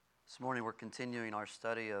This morning we're continuing our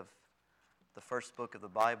study of the first book of the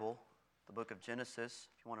Bible, the book of Genesis.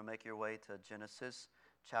 If you want to make your way to Genesis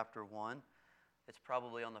chapter 1, it's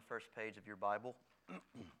probably on the first page of your Bible.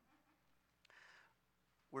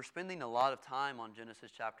 We're spending a lot of time on Genesis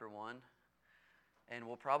chapter 1, and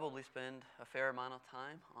we'll probably spend a fair amount of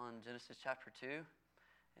time on Genesis chapter 2,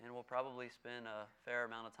 and we'll probably spend a fair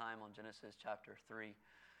amount of time on Genesis chapter 3.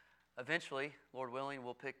 Eventually, Lord willing,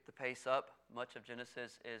 we'll pick the pace up. Much of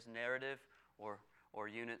Genesis is narrative or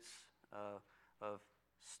units of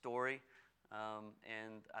story,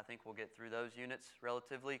 and I think we'll get through those units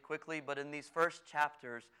relatively quickly. But in these first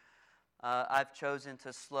chapters, I've chosen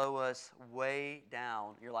to slow us way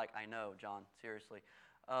down. You're like, I know, John, seriously.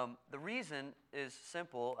 The reason is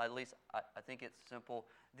simple, at least I think it's simple.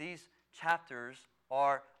 These chapters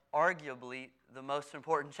are arguably the most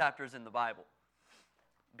important chapters in the Bible,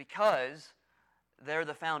 because they're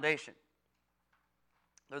the foundation.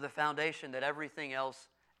 They're the foundation that everything else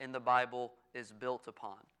in the Bible is built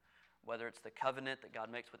upon. Whether it's the covenant that God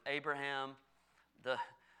makes with Abraham, the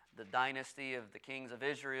dynasty of the kings of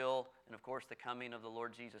Israel, and of course the coming of the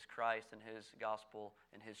Lord Jesus Christ and His gospel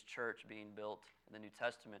and His church being built in the New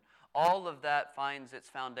Testament. All of that finds its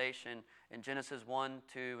foundation in Genesis 1,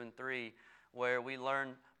 2, and 3, where we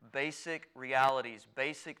learn basic realities,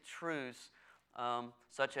 basic truths,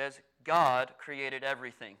 such as God created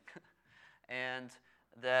everything and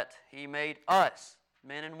that He made us,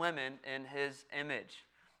 men and women, in His image,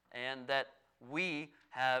 and that we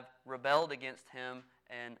have rebelled against Him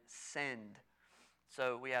and sinned.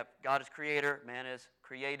 So we have God as creator, man is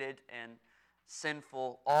created and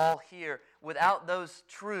sinful, all here. Without those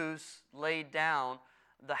truths laid down,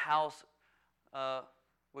 the house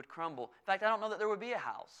would crumble. In fact, I don't know that there would be a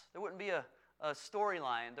house. There wouldn't be a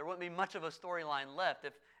storyline. There wouldn't be much of a storyline left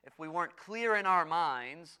if we weren't clear in our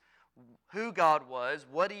minds who God was,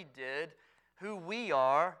 what He did, who we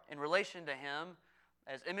are in relation to Him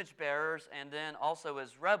as image bearers, and then also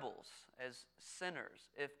as rebels, as sinners.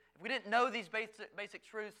 If we didn't know these basic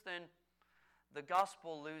truths, then the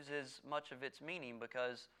gospel loses much of its meaning,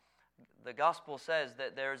 because the gospel says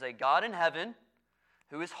that there is a God in heaven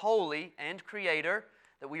who is holy and creator,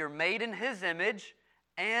 that we are made in His image,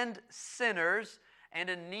 and sinners, and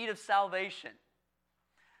in need of salvation.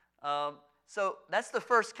 So that's the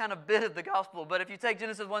first kind of bit of the gospel. But if you take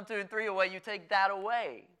Genesis 1, 2, and 3 away, you take that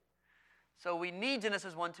away. So we need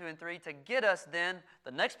Genesis 1, 2, and 3 to get us then,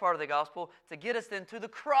 the next part of the gospel, to get us then to the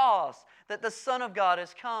cross, that the Son of God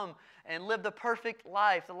has come and lived the perfect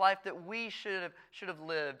life, the life that we should have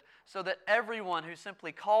lived, so that everyone who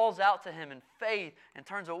simply calls out to Him in faith and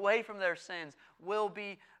turns away from their sins will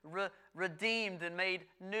be redeemed and made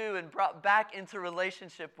new and brought back into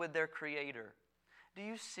relationship with their Creator. Do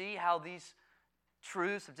you see how these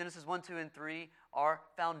truths of Genesis 1, 2, and 3 are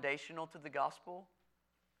foundational to the gospel?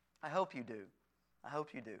 I hope you do. I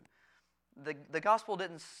hope you do. The gospel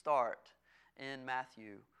didn't start in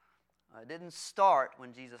Matthew. It didn't start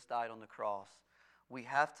when Jesus died on the cross. We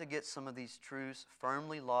have to get some of these truths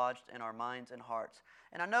firmly lodged in our minds and hearts.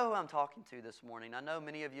 And I know who I'm talking to this morning. I know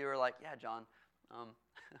many of you are like, yeah, John,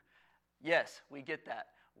 yes, we get that.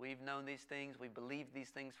 We've known these things. We've believed these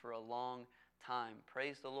things for a long time.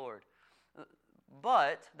 Praise the Lord.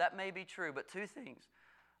 But that may be true, but two things.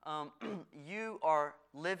 You are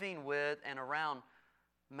living with and around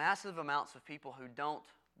massive amounts of people who don't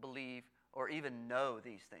believe or even know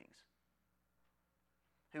these things,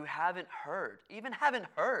 who haven't heard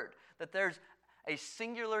that there's a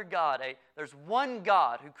singular God, there's one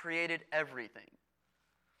God who created everything,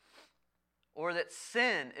 or that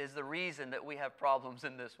sin is the reason that we have problems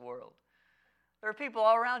in this world. There are people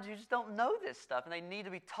all around you who just don't know this stuff, and they need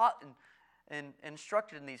to be taught and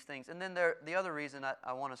instructed in these things. And then the other reason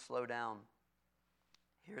I want to slow down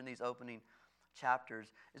here in these opening chapters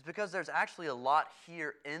is because there's actually a lot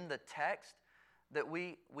here in the text that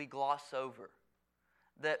we gloss over,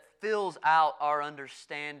 that fills out our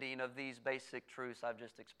understanding of these basic truths I've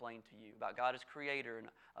just explained to you about God as creator and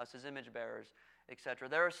us as image bearers, etc.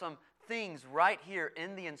 There are some things right here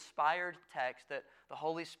in the inspired text that the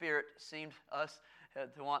Holy Spirit seemed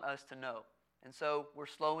to want us to know. And so we're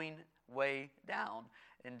slowing way down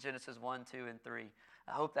in Genesis 1, 2, and 3.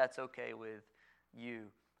 I hope that's okay with you.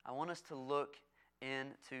 I want us to look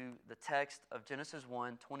into the text of Genesis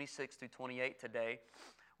 1, 26 through 28 today.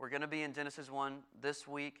 We're going to be in Genesis 1 this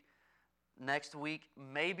week, next week,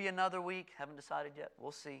 maybe another week. Haven't decided yet.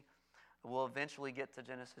 We'll see. We'll eventually get to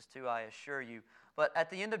Genesis 2, I assure you. But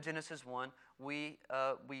at the end of Genesis 1, we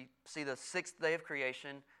see the sixth day of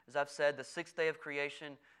creation. As I've said, the sixth day of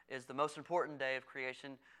creation is the most important day of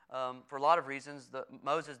creation. For a lot of reasons.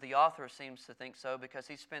 Moses, the author, seems to think so because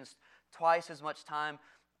he spends twice as much time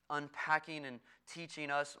unpacking and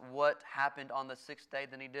teaching us what happened on the sixth day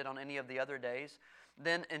than he did on any of the other days.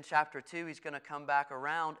 Then in chapter 2, he's going to come back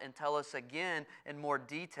around and tell us again in more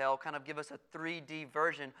detail, kind of give us a 3D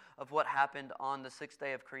version of what happened on the sixth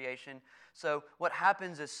day of creation. So what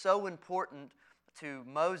happens is so important to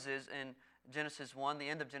Moses in Genesis 1, the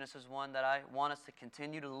end of Genesis 1, that I want us to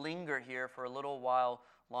continue to linger here for a little while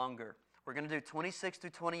longer. We're going to do 26 through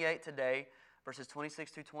 28 today, verses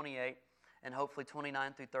 26 through 28, and hopefully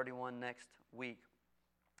 29 through 31 next week.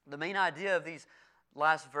 The main idea of these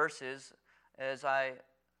last verses, as I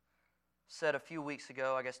said a few weeks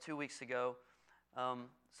ago, I guess 2 weeks ago,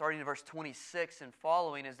 starting in verse 26 and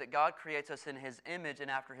following, is that God creates us in His image and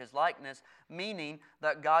after His likeness, meaning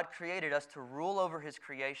that God created us to rule over His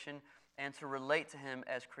creation and to relate to Him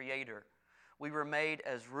as Creator. We were made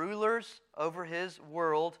as rulers over His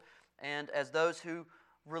world and as those who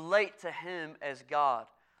relate to Him as God.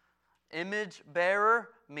 Image bearer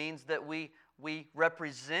means that we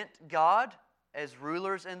represent God as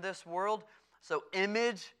rulers in this world. So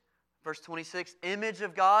image, verse 26, image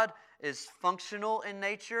of God is functional in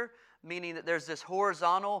nature, meaning that there's this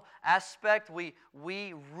horizontal aspect.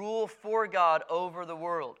 We rule for God over the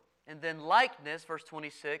world. And then likeness, verse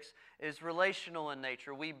 26, is relational in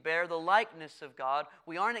nature. We bear the likeness of God.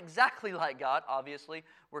 We aren't exactly like God, obviously.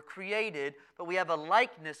 We're created, but we have a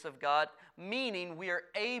likeness of God, meaning we are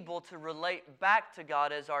able to relate back to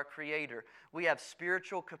God as our Creator. We have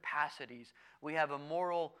spiritual capacities. We have a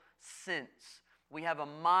moral sense. We have a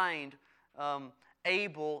mind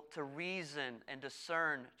able to reason and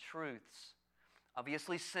discern truths.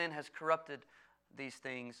 Obviously, sin has corrupted these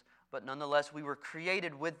things, but nonetheless, we were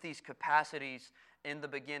created with these capacities in the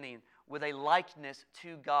beginning, with a likeness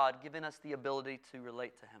to God, giving us the ability to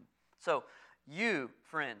relate to Him. So, you,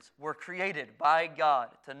 friends, were created by God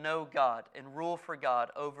to know God and rule for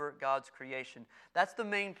God over God's creation. That's the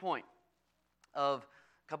main point of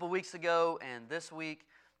a couple weeks ago and this week,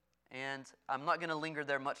 and I'm not going to linger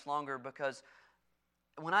there much longer because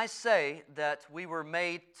when I say that we were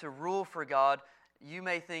made to rule for God, you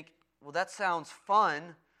may think, well, that sounds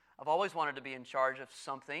fun. I've always wanted to be in charge of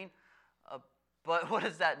something, but what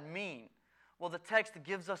does that mean? Well, the text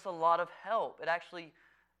gives us a lot of help. It actually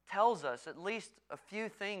tells us at least a few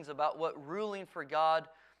things about what ruling for God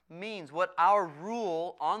means, what our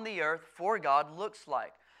rule on the earth for God looks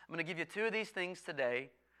like. I'm going to give you two of these things today,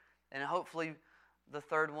 and hopefully the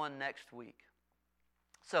third one next week.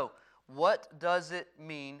 So, what does it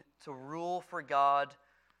mean to rule for God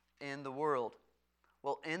in the world?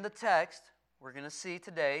 Well, in the text, we're going to see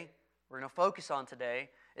today, we're going to focus on today,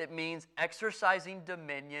 it means exercising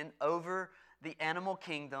dominion over the animal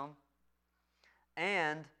kingdom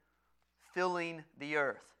and filling the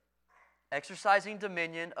earth. Exercising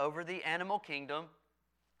dominion over the animal kingdom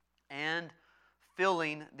and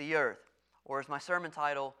filling the earth. Or as my sermon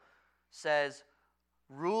title says,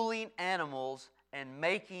 ruling animals and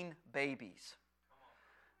making babies.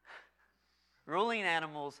 Ruling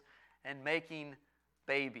animals and making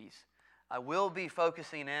babies. I will be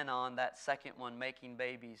focusing in on that second one, making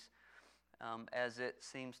babies, as it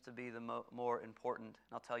seems to be the more important.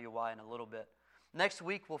 I'll tell you why in a little bit. Next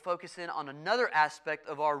week, we'll focus in on another aspect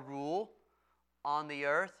of our rule on the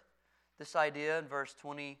earth. This idea in verse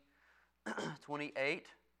 28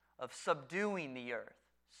 of subduing the earth.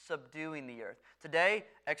 Subduing the earth. Today,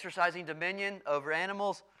 exercising dominion over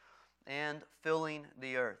animals and filling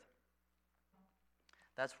the earth.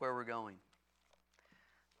 That's where we're going.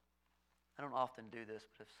 I don't often do this,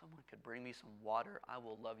 but if someone could bring me some water, I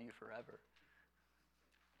will love you forever.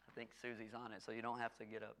 I think Susie's on it, so you don't have to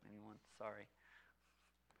get up, anyone. Sorry.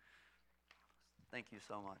 Thank you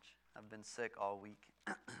so much. I've been sick all week,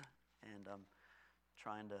 and I'm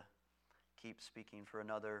trying to keep speaking for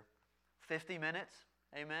another 50 minutes.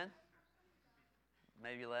 Amen?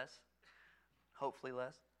 Maybe less. Hopefully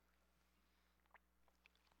less.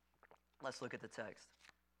 Let's look at the text.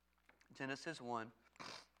 Genesis 1.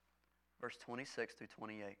 Verse 26 through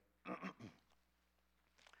 28.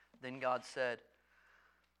 Then God said,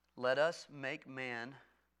 "Let us make man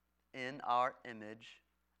in our image,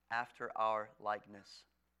 after our likeness.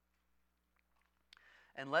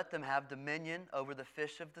 And let them have dominion over the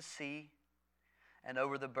fish of the sea, and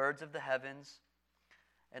over the birds of the heavens,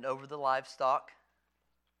 and over the livestock,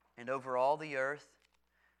 and over all the earth,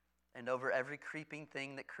 and over every creeping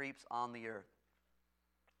thing that creeps on the earth."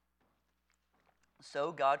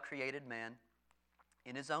 So God created man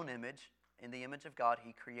in His own image. In the image of God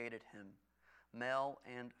He created him. Male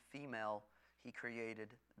and female He created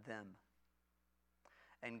them.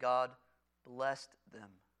 And God blessed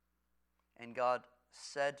them. And God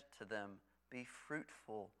said to them, "Be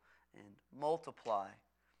fruitful and multiply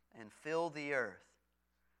and fill the earth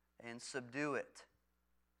and subdue it,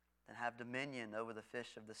 and have dominion over the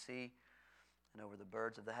fish of the sea and over the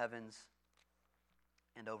birds of the heavens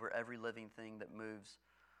and over every living thing that moves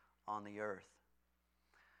on the earth."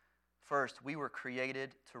 First, we were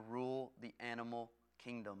created to rule the animal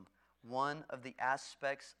kingdom. One of the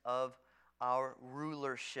aspects of our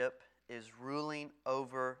rulership is ruling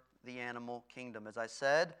over the animal kingdom. As I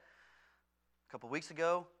said a couple weeks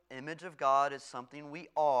ago, image of God is something we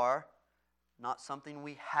are, not something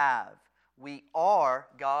we have. We are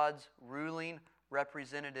God's ruling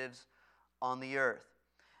representatives on the earth.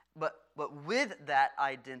 But with that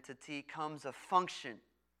identity comes a function.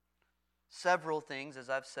 Several things, as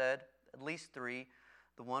I've said, at least three.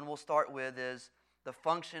 The one we'll start with is the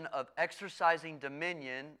function of exercising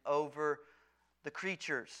dominion over the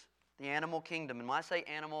creatures, the animal kingdom. And when I say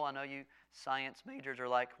animal, I know you science majors are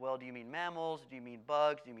like, well, do you mean mammals? Do you mean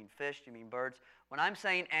bugs? Do you mean fish? Do you mean birds? When I'm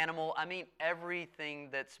saying animal, I mean everything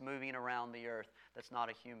that's moving around the earth that's not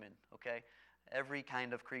a human, okay? Every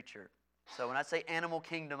kind of creature. So when I say animal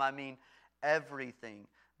kingdom, I mean everything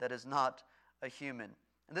that is not a human.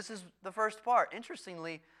 And this is the first part.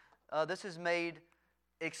 Interestingly, this is made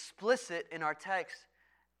explicit in our text.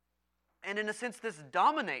 And in a sense, this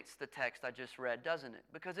dominates the text I just read, doesn't it?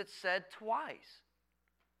 Because it's said twice.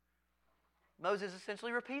 Moses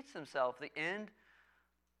essentially repeats himself. The end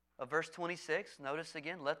of verse 26, notice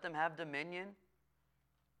again, let them have dominion.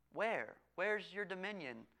 Where? Where's your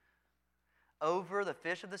dominion? Over the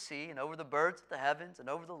fish of the sea, and over the birds of the heavens, and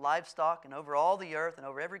over the livestock, and over all the earth, and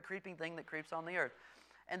over every creeping thing that creeps on the earth.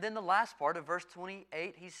 And then the last part of verse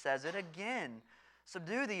 28, he says it again.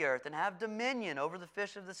 Subdue the earth and have dominion over the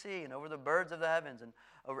fish of the sea, and over the birds of the heavens, and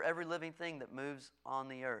over every living thing that moves on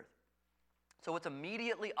the earth. So what's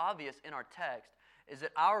immediately obvious in our text is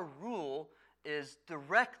that our rule is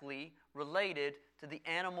directly related to the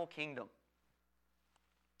animal kingdom.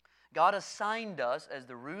 God assigned us as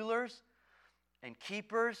the rulers and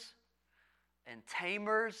keepers and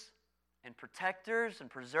tamers and protectors and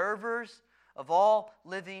preservers of all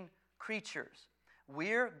living creatures.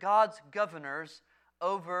 We're God's governors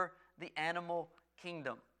over the animal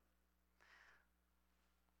kingdom.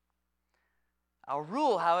 Our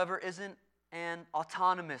rule, however, isn't an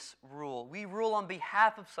autonomous rule. We rule on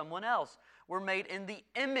behalf of someone else. We're made in the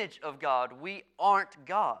image of God. We aren't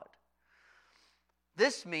God.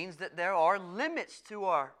 This means that there are limits to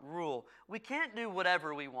our rule. We can't do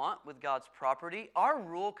whatever we want with God's property. Our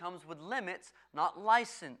rule comes with limits, not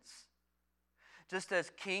license. Just as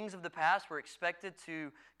kings of the past were expected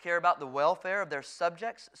to care about the welfare of their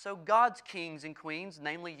subjects, so God's kings and queens,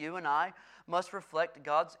 namely you and I, must reflect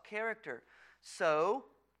God's character. So,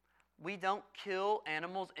 we don't kill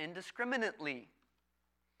animals indiscriminately.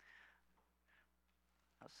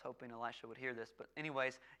 I was hoping Elisha would hear this, but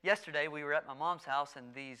anyways, yesterday we were at my mom's house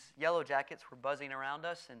and these yellow jackets were buzzing around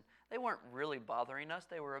us, and they weren't really bothering us.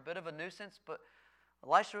 They were a bit of a nuisance, but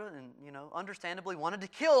Elisha, understandably wanted to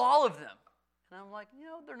kill all of them. And I'm like,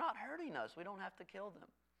 they're not hurting us. We don't have to kill them.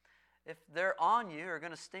 If they're on you or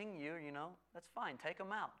going to sting you, that's fine. Take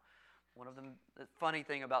them out. One of them, the funny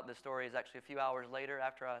thing about this story is actually a few hours later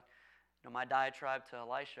after my diatribe to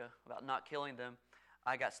Elisha about not killing them,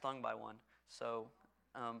 I got stung by one. So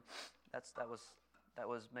that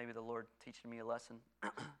was maybe the Lord teaching me a lesson.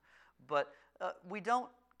 But we don't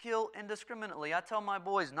kill indiscriminately. I tell my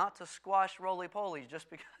boys not to squash roly-polies just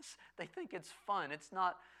because they think it's fun. It's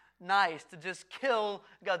not nice to just kill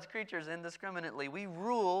God's creatures indiscriminately. We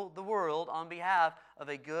rule the world on behalf of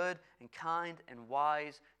a good and kind and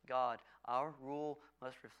wise God. Our rule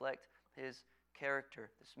must reflect His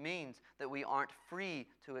character. This means that we aren't free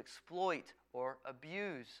to exploit or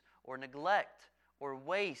abuse or neglect or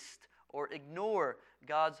waste or ignore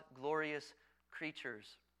God's glorious creatures.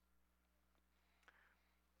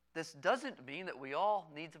 This doesn't mean that we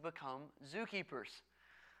all need to become zookeepers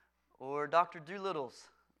or Dr. Doolittles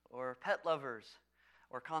or pet lovers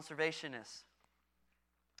or conservationists.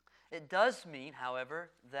 It does mean, however,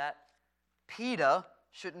 that PETA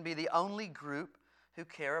shouldn't be the only group who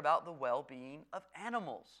care about the well-being of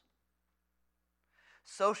animals.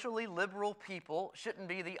 Socially liberal people shouldn't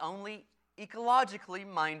be the only ecologically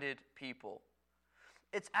minded people.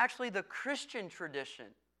 It's actually the Christian tradition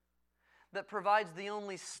that provides the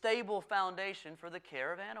only stable foundation for the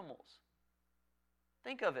care of animals.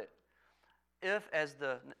 Think of it. If, as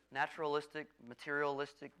the naturalistic,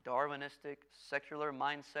 materialistic, Darwinistic, secular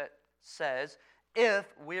mindset says, if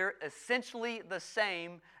we're essentially the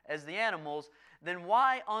same as the animals, then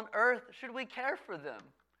why on earth should we care for them?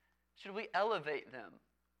 Should we elevate them?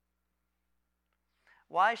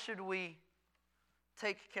 why should we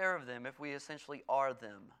take care of them if we essentially are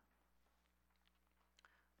them?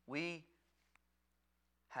 We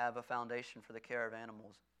have a foundation for the care of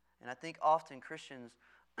animals. And I think often Christians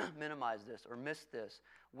minimize this or miss this.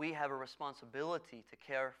 We have a responsibility to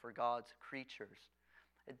care for God's creatures.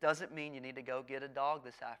 It doesn't mean you need to go get a dog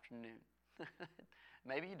this afternoon.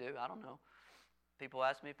 Maybe you do, I don't know. People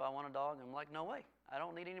ask me if I want a dog, and I'm like, no way. I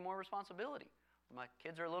don't need any more responsibility. When my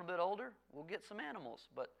kids are a little bit older, we'll get some animals,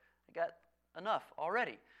 but I got enough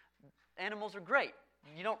already. Animals are great.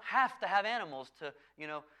 You don't have to have animals to,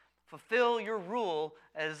 fulfill your rule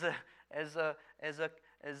as a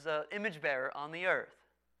image bearer on the earth.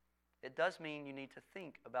 It does mean you need to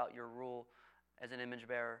think about your rule as an image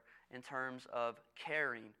bearer in terms of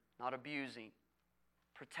caring, not abusing,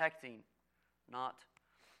 protecting, not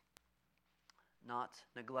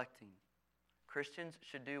neglecting. Christians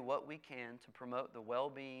should do what we can to promote the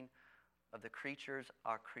well-being of the creatures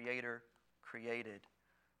our Creator created.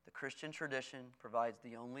 The Christian tradition provides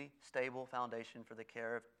the only stable foundation for the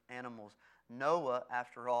care of animals. Noah,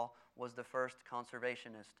 after all, was the first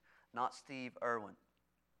conservationist, not Steve Irwin.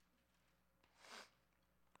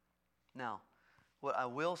 Now, what I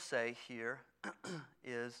will say here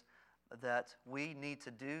is that we need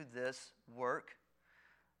to do this work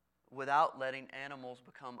without letting animals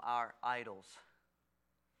become our idols,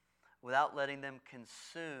 without letting them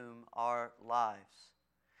consume our lives.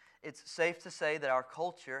 It's safe to say that our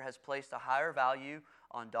culture has placed a higher value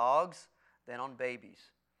on dogs than on babies.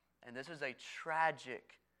 And this is a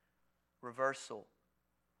tragic reversal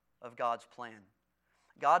of God's plan.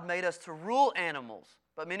 God made us to rule animals,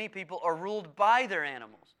 but many people are ruled by their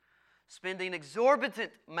animals, spending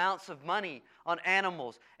exorbitant amounts of money on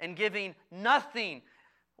animals and giving nothing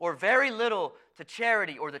or very little to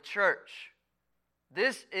charity or the church.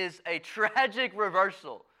 This is a tragic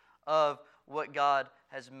reversal of what God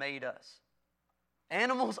has made us.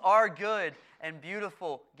 Animals are good and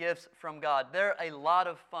beautiful gifts from God. They're a lot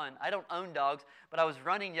of fun. I don't own dogs, but I was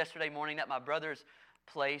running yesterday morning at my brother's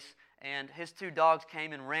place, and his two dogs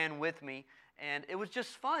came and ran with me, and it was just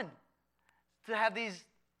fun to have these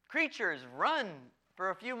creatures run for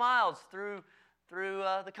a few miles through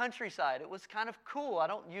the countryside. It was kind of cool. I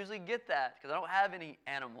don't usually get that because I don't have any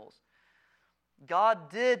animals. God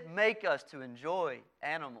did make us to enjoy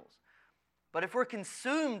animals. But if we're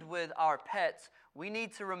consumed with our pets, we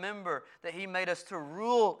need to remember that He made us to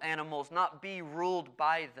rule animals, not be ruled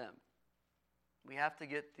by them. We have to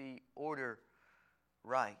get the order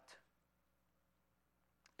right.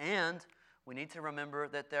 And we need to remember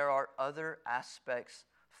that there are other aspects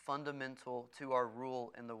fundamental to our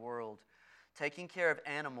rule in the world. Taking care of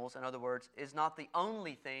animals, in other words, is not the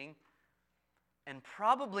only thing and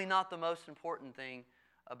probably not the most important thing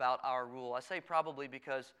about our rule. I say probably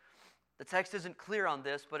because the text isn't clear on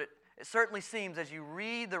this, but it certainly seems as you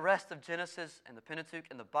read the rest of Genesis and the Pentateuch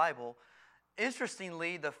and the Bible,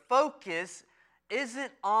 interestingly, the focus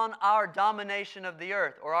isn't on our domination of the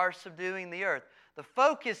earth or our subduing the earth. The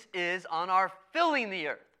focus is on our filling the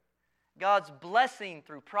earth. God's blessing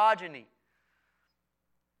through progeny,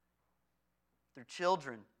 through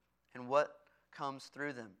children, and what comes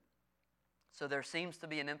through them. So there seems to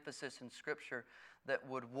be an emphasis in Scripture that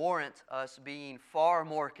would warrant us being far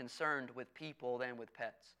more concerned with people than with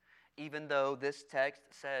pets, even though this text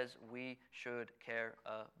says we should care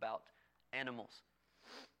about animals.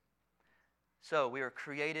 So we are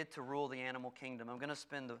created to rule the animal kingdom. I'm going to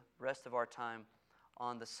spend the rest of our time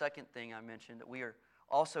on the second thing I mentioned, that we are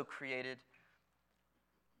also created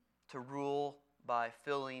to rule by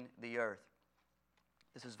filling the earth.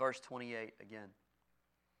 This is verse 28 again.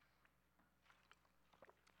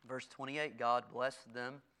 Verse 28, God blessed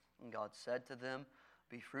them, and God said to them,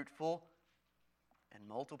 be fruitful and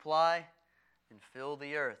multiply and fill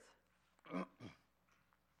the earth.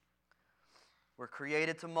 We're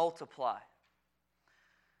created to multiply.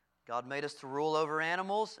 God made us to rule over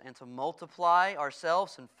animals and to multiply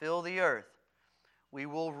ourselves and fill the earth. We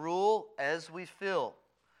will rule as we fill.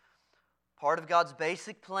 Part of God's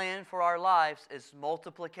basic plan for our lives is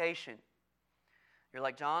multiplication. You're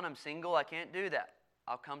like, John, I'm single, I can't do that.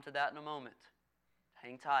 I'll come to that in a moment.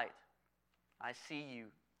 Hang tight. I see you.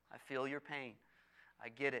 I feel your pain. I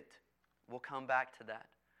get it. We'll come back to that.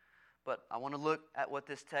 But I want to look at what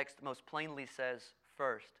this text most plainly says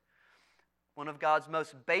first. One of God's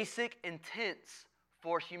most basic intents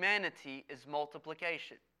for humanity is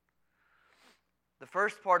multiplication. The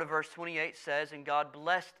first part of verse 28 says, and God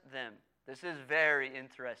blessed them. This is very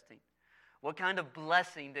interesting. What kind of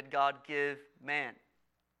blessing did God give man?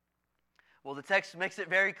 Well, the text makes it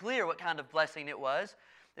very clear what kind of blessing it was.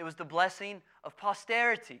 It was the blessing of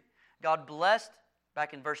posterity. God blessed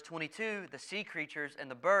Back in verse 22, the sea creatures and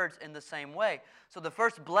the birds in the same way. So the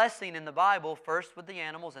first blessing in the Bible, first with the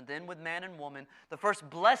animals and then with man and woman, the first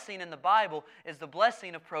blessing in the Bible is the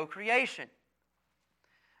blessing of procreation.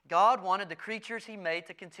 God wanted the creatures He made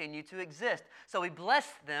to continue to exist. So He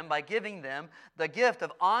blessed them by giving them the gift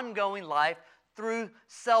of ongoing life through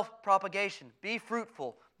self-propagation. Be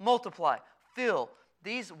fruitful, multiply, fill.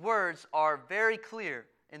 These words are very clear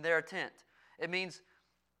in their intent. It means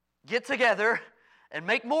get together and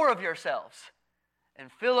make more of yourselves and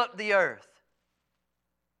fill up the earth.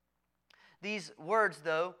 These words,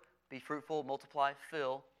 though, be fruitful, multiply,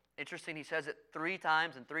 fill. Interesting, he says it 3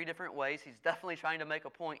 times in 3 different ways. He's definitely trying to make a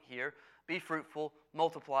point here. Be fruitful,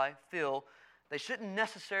 multiply, fill. They shouldn't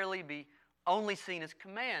necessarily be only seen as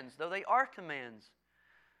commands, though they are commands.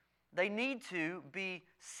 They need to be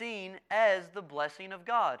seen as the blessing of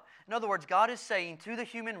God. In other words, God is saying to the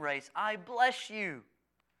human race, I bless you,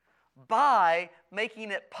 by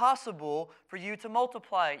making it possible for you to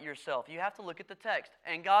multiply yourself. You have to look at the text.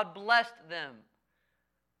 And God blessed them.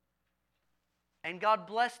 And God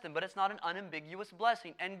blessed them, but it's not an unambiguous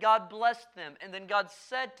blessing. And God blessed them, and then God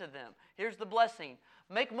said to them, here's the blessing,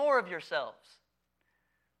 make more of yourselves.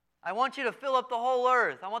 I want you to fill up the whole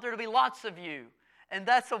earth. I want there to be lots of you. And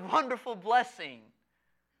that's a wonderful blessing.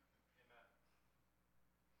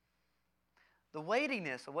 The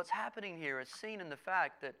weightiness of what's happening here is seen in the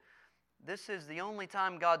fact that this is the only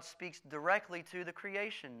time God speaks directly to the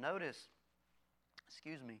creation. Notice,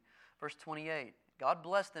 verse 28. God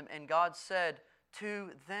blessed them, and God said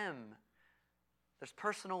to them. There's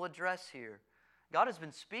personal address here. God has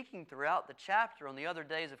been speaking throughout the chapter on the other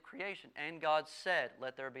days of creation. And God said,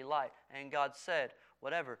 let there be light. And God said,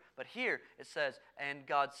 whatever. But here it says, and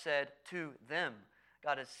God said to them.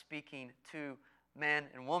 God is speaking to man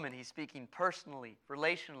and woman. He's speaking personally,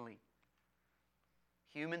 relationally.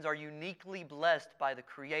 Humans are uniquely blessed by the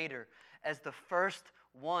Creator as the first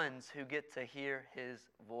ones who get to hear His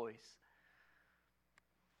voice.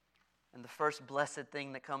 And the first blessed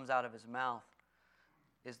thing that comes out of His mouth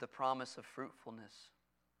is the promise of fruitfulness.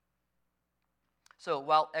 So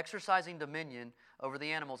while exercising dominion over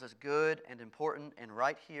the animals is good and important and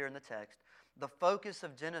right here in the text, the focus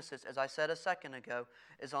of Genesis, as I said a second ago,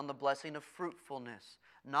 is on the blessing of fruitfulness,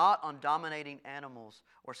 not on dominating animals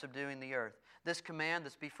or subduing the earth. This command,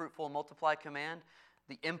 this be fruitful and multiply command,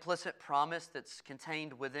 the implicit promise that's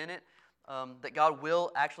contained within it, that God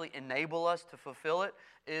will actually enable us to fulfill it,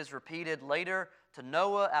 is repeated later to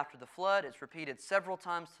Noah after the flood. It's repeated several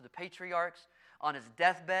times to the patriarchs. On his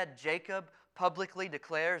deathbed, Jacob publicly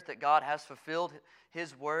declares that God has fulfilled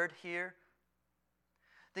His word here.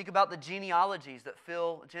 Think about the genealogies that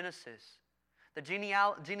fill Genesis. The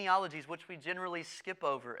genealogies which we generally skip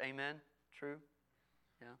over. Amen? True?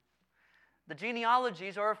 Yeah. The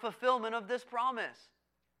genealogies are a fulfillment of this promise.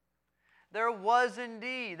 There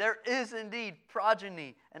is indeed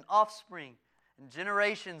progeny and offspring and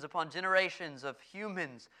generations upon generations of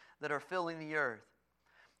humans that are filling the earth.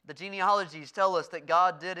 The genealogies tell us that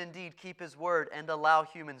God did indeed keep His word and allow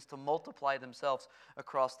humans to multiply themselves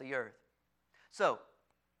across the earth. So,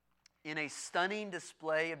 in a stunning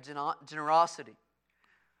display of generosity,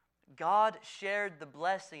 God shared the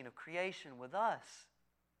blessing of creation with us.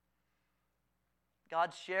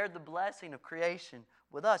 God shared the blessing of creation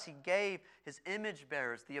with us. He gave His image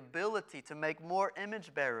bearers the ability to make more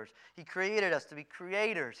image bearers. He created us to be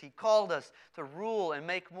creators. He called us to rule and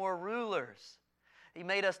make more rulers. He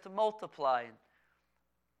made us to multiply and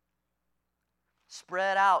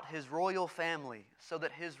spread out His royal family so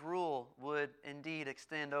that His rule would indeed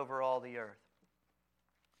extend over all the earth.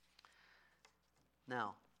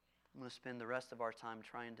 Now, I'm going to spend the rest of our time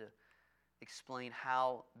trying to explain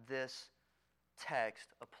how this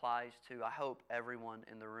text applies to, I hope, everyone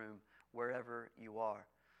in the room, wherever you are.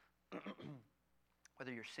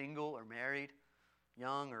 Whether you're single or married,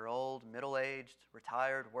 young or old, middle-aged,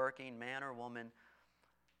 retired, working, man or woman,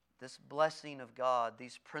 this blessing of God,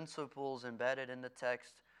 these principles embedded in the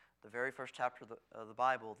text, the very first chapter of the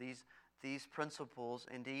Bible, these principles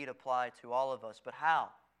indeed apply to all of us. But how?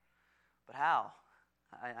 But how?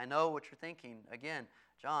 I know what you're thinking. Again,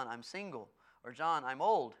 John, I'm single. Or John, I'm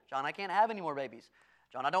old. John, I can't have any more babies.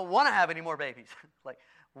 John, I don't want to have any more babies. Like,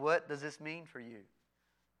 what does this mean for you?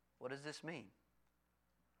 What does this mean?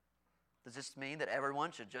 Does this mean that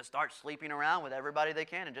everyone should just start sleeping around with everybody they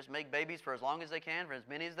can and just make babies for as long as they can, for as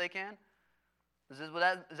many as they can? Is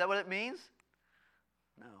that what it means?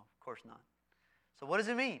 No, of course not. So what does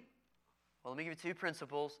it mean? Well, let me give you 2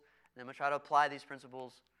 principles, and I'm going to try to apply these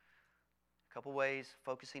principles a couple ways,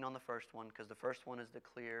 focusing on the first one, because the first one is the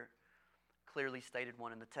clearly stated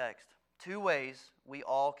one in the text. 2 ways we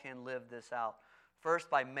all can live this out. First,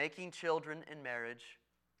 by making children in marriage.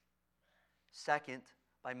 Second,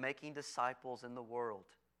 by making disciples in the world.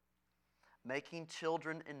 Making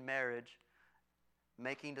children in marriage,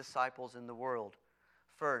 making disciples in the world.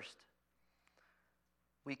 First,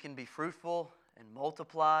 we can be fruitful and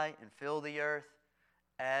multiply and fill the earth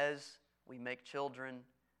as we make children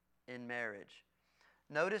in marriage.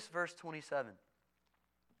 Notice verse 27.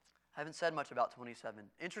 I haven't said much about 27.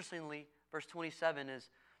 Interestingly, verse 27 is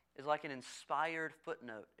like an inspired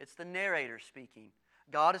footnote. It's the narrator speaking.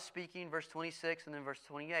 God is speaking, verse 26, and then verse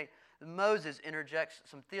 28. Moses interjects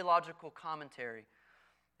some theological commentary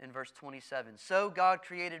in verse 27. So God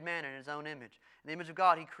created man in His own image. In the image of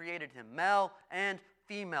God, He created him. Male and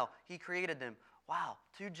female, He created them. Wow,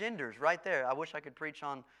 two genders right there. I wish I could preach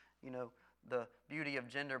on, the beauty of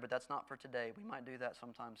gender, but that's not for today. We might do that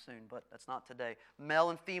sometime soon, but that's not today. Male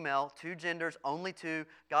and female, two genders, only two.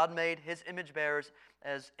 God made His image bearers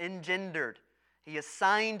as engendered. He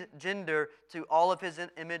assigned gender to all of His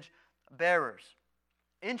image bearers.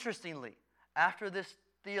 Interestingly, after this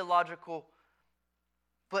theological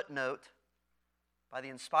footnote by the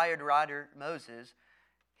inspired writer Moses,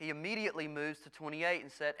 he immediately moves to 28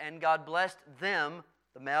 and said, "And God blessed them,"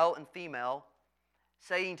 the male and female,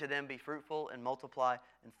 saying to them, "Be fruitful and multiply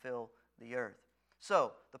and fill the earth."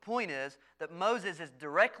 So, the point is that Moses is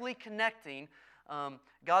directly connecting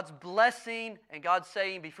God's blessing and God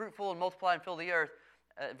saying, "Be fruitful and multiply and fill the earth,"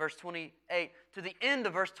 verse 28, to the end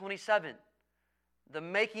of verse 27, the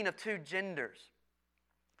making of two genders.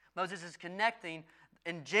 Moses is connecting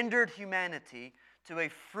engendered humanity to a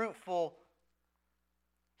fruitful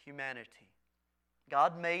humanity.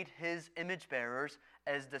 God made His image bearers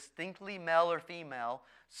as distinctly male or female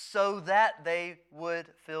so that they would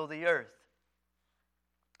fill the earth.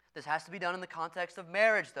 This has to be done in the context of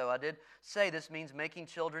marriage, though. I did say this means making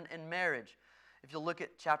children in marriage. If you look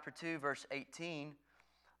at chapter 2, verse 18,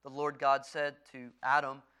 the Lord God said to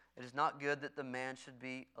Adam, "It is not good that the man should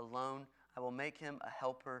be alone. I will make him a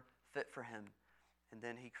helper fit for him." And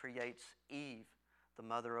then He creates Eve, the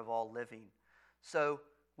mother of all living. So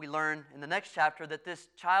we learn in the next chapter that this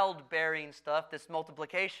childbearing stuff, this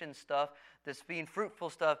multiplication stuff, this being fruitful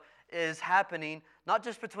stuff is happening not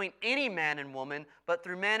just between any man and woman, but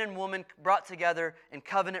through man and woman brought together in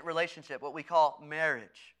covenant relationship, what we call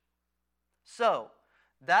marriage. So,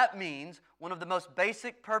 that means one of the most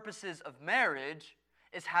basic purposes of marriage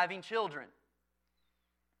is having children.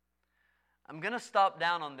 I'm going to stop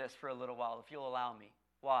down on this for a little while, if you'll allow me.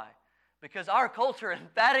 Why? Because our culture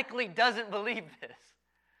emphatically doesn't believe this.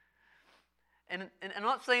 And I'm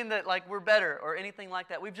not saying that like we're better or anything like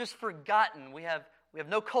that. We've just forgotten. We have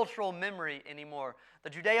no cultural memory anymore. The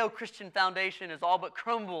Judeo-Christian foundation is all but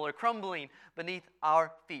crumbling beneath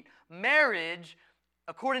our feet. Marriage,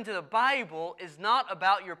 according to the Bible, is not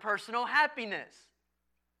about your personal happiness.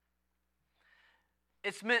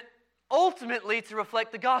 It's meant ultimately to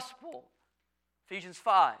reflect the gospel, Ephesians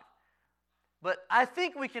 5. But I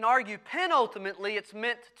think we can argue penultimately it's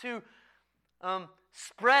meant to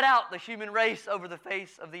spread out the human race over the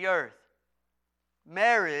face of the earth.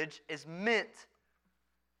 Marriage is meant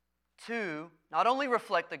to not only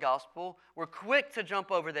reflect the gospel, we're quick to jump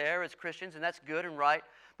over there as Christians, and that's good and right,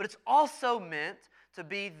 but it's also meant to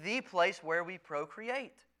be the place where we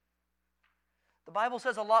procreate. The Bible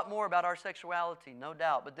says a lot more about our sexuality, no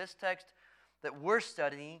doubt, but this text that we're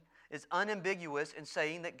studying is unambiguous in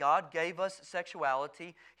saying that God gave us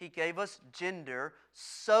sexuality, He gave us gender,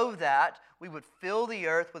 so that we would fill the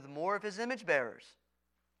earth with more of His image bearers.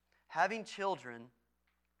 Having children,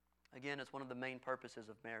 again, is one of the main purposes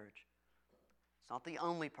of marriage. It's not the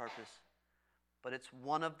only purpose, but it's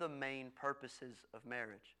one of the main purposes of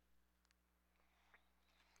marriage.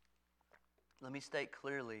 Let me state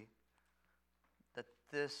clearly that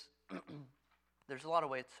this, there's a lot of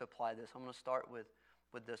ways to apply this. I'm going to start with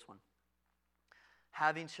this one.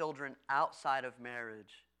 Having children outside of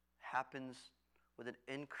marriage happens with an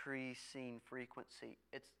increasing frequency.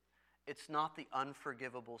 It's not the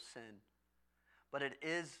unforgivable sin, but it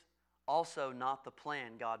is also not the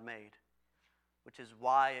plan God made, which is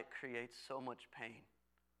why it creates so much pain.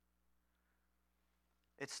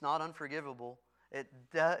 It's not unforgivable. It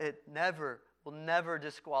will never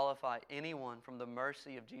disqualify anyone from the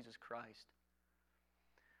mercy of Jesus Christ.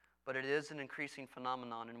 But it is an increasing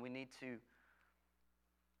phenomenon, and we need to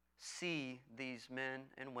see these men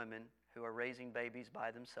and women who are raising babies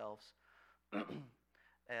by themselves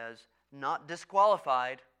as not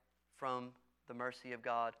disqualified from the mercy of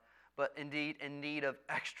God, but indeed in need of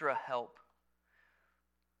extra help.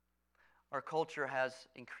 Our culture has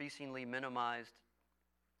increasingly minimized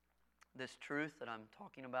this truth that I'm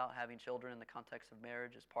talking about, having children in the context of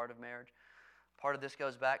marriage as part of marriage. Part of this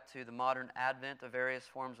goes back to the modern advent of various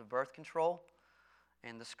forms of birth control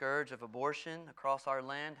and the scourge of abortion across our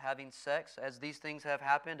land. Having sex, as these things have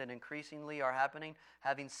happened and increasingly are happening,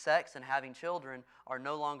 having sex and having children are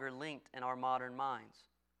no longer linked in our modern minds.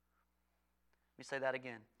 Let me say that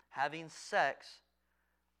again. Having sex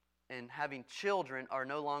and having children are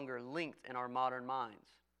no longer linked in our modern minds.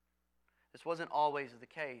 This wasn't always the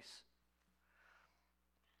case.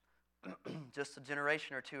 Just a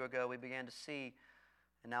generation or two ago, we began to see,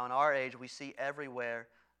 and now in our age, we see everywhere,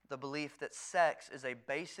 the belief that sex is a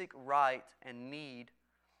basic right and need,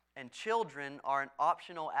 and children are an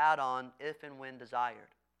optional add-on if and when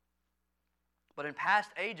desired. But in past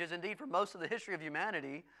ages, indeed for most of the history of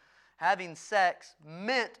humanity, having sex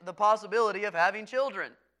meant the possibility of having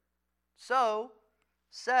children. So,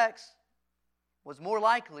 sex was more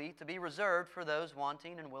likely to be reserved for those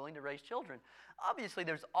wanting and willing to raise children. Obviously,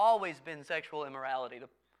 there's always been sexual immorality. The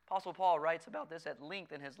Apostle Paul writes about this at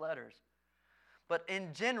length in his letters. But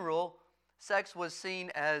in general, sex was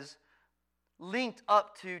seen as linked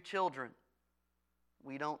up to children.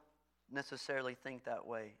 We don't necessarily think that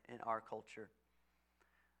way in our culture.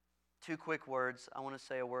 2 quick words. I want to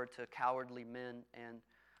say a word to cowardly men and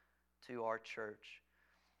to our church.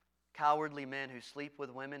 Cowardly men who sleep with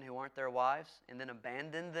women who aren't their wives and then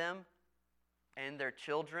abandon them and their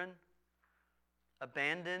children.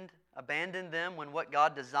 Abandon them when what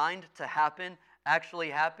God designed to happen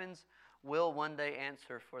actually happens, will one day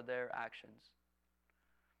answer for their actions.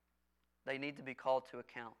 They need to be called to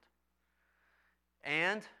account.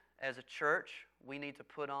 And as a church, we need to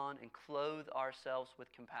put on and clothe ourselves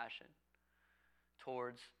with compassion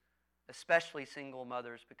towards especially single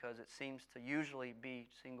mothers, because it seems to usually be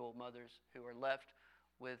single mothers who are left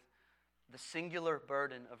with the singular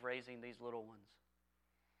burden of raising these little ones.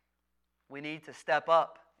 We need to step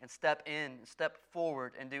up and step in and step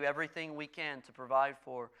forward and do everything we can to provide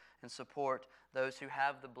for and support those who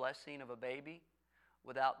have the blessing of a baby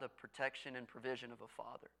without the protection and provision of a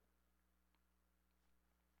father.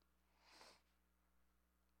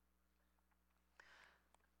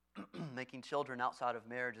 Making children outside of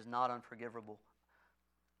marriage is not unforgivable.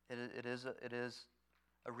 It is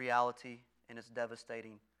a reality, and it's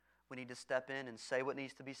devastating. We need to step in and say what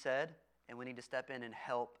needs to be said, and we need to step in and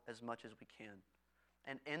help as much as we can.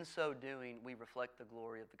 And in so doing, we reflect the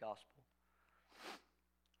glory of the gospel.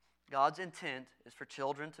 God's intent is for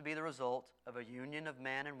children to be the result of a union of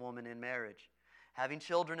man and woman in marriage. Having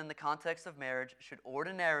children in the context of marriage should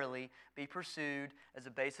ordinarily be pursued as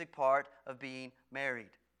a basic part of being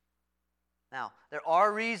married. Now, there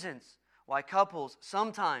are reasons why couples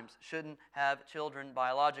sometimes shouldn't have children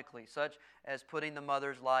biologically, such as putting the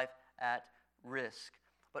mother's life at risk.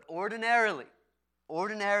 But ordinarily,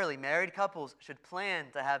 married couples should plan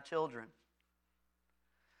to have children.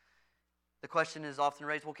 The question is often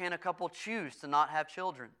raised, well, can a couple choose to not have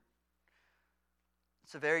children?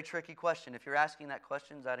 It's a very tricky question. If you're asking that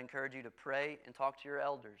question, I'd encourage you to pray and talk to your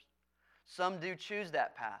elders. Some do choose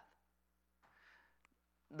that path.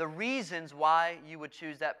 The reasons why you would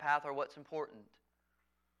choose that path are what's important.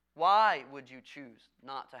 Why would you choose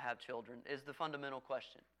not to have children is the fundamental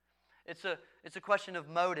question. It's a question of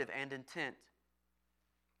motive and intent.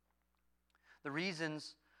 The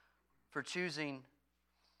reasons for choosing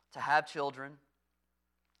to have children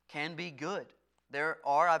can be good.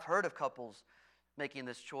 I've heard of couples making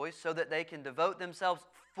this choice so that they can devote themselves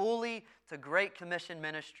fully to Great Commission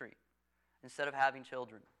ministry instead of having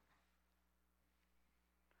children.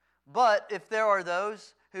 But if there are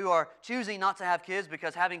those who are choosing not to have kids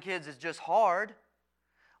because having kids is just hard,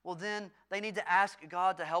 well then they need to ask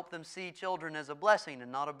God to help them see children as a blessing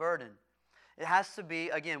and not a burden. It has to be,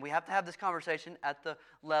 again, we have to have this conversation at the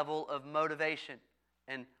level of motivation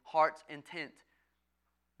and heart's intent.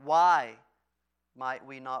 Why might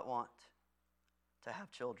we not want to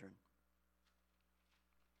have children?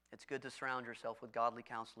 It's good to surround yourself with godly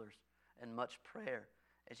counselors and much prayer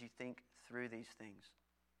as you think through these things.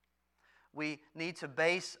 We need to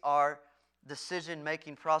base our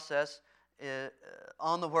decision-making process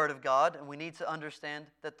on the Word of God, and we need to understand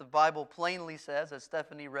that the Bible plainly says, as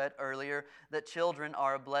Stephanie read earlier, that children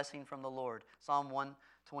are a blessing from the Lord. Psalm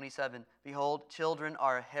 127, behold, children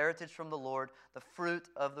are a heritage from the Lord, the fruit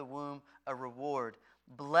of the womb a reward.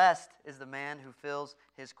 Blessed is the man who fills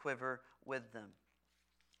his quiver with them.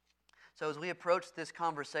 So as we approach this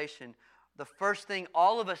conversation, the first thing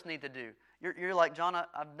all of us need to do, you're like, John,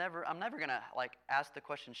 I'm never going to ask the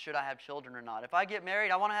question, should I have children or not? If I get married,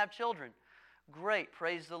 I want to have children. Great,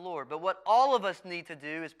 praise the Lord. But what all of us need to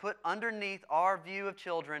do is put underneath our view of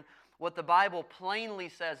children what the Bible plainly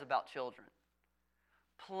says about children.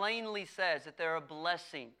 Plainly says that they're a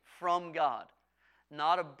blessing from God.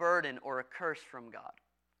 not a burden or a curse from God.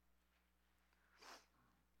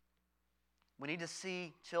 We need to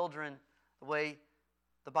see children the way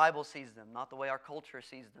the Bible sees them, not the way our culture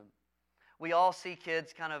sees them. We all see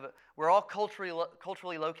kids we're all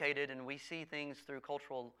culturally located, and we see things through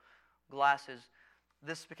cultural glasses.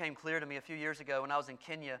 This became clear to me a few years ago when I was in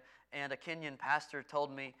Kenya, and a Kenyan pastor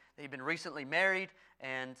told me that he'd been recently married,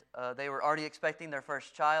 and they were already expecting their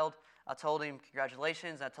first child. I told him,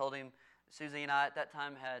 congratulations. I told him Susie and I at that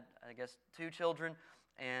time had, 2 children,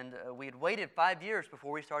 and we had waited 5 years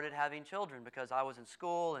before we started having children because I was in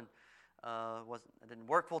school and I didn't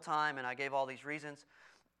work full time, and I gave all these reasons.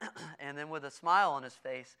 And then with a smile on his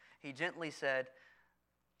face, he gently said,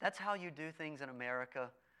 "That's how you do things in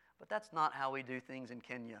America, but that's not how we do things in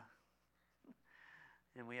Kenya."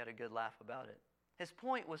 And we had a good laugh about it. His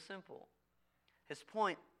point was simple. His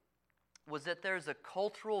point was that there's a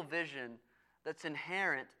cultural vision that's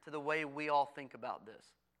inherent to the way we all think about this.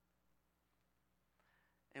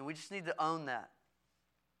 And we just need to own that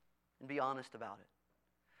and be honest about it.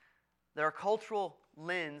 Their cultural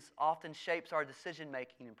lens often shapes our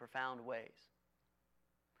decision-making in profound ways.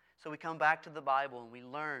 So we come back to the Bible and we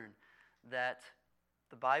learn that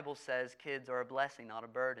the Bible says kids are a blessing, not a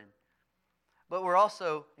burden. But we're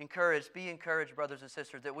also encouraged, be encouraged, brothers and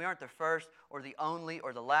sisters, that we aren't the first or the only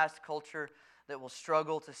or the last culture that will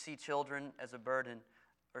struggle to see children as a burden,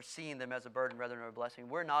 or seeing them as a burden rather than a blessing.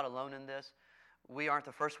 We're not alone in this. We aren't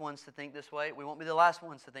the first ones to think this way. We won't be the last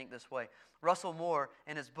ones to think this way. Russell Moore,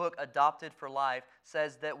 in his book, Adopted for Life,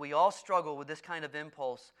 says that we all struggle with this kind of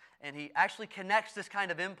impulse, and he actually connects this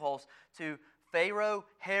kind of impulse to Pharaoh,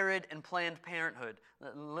 Herod, and Planned Parenthood.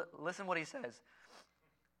 Listen what he says.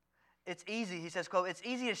 It's easy, he says, quote, "It's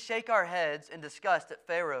easy to shake our heads in disgust at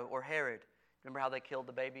Pharaoh or Herod." Remember how they killed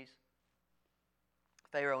the babies?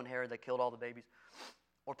 Pharaoh and Herod, they killed all the babies.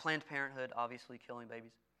 Or Planned Parenthood, obviously killing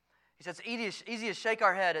babies. He says it's easy to shake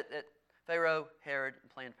our head at Pharaoh, Herod, and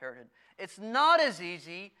Planned Parenthood. It's not as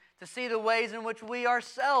easy to see the ways in which we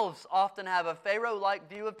ourselves often have a Pharaoh-like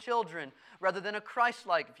view of children rather than a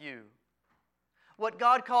Christ-like view. What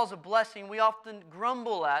God calls a blessing, we often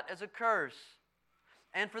grumble at as a curse.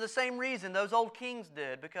 And for the same reason those old kings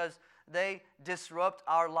did, because they disrupt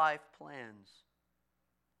our life plans.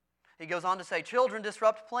 He goes on to say, children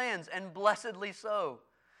disrupt plans, and blessedly so.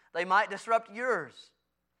 They might disrupt yours.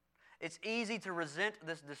 It's easy to resent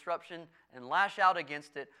this disruption and lash out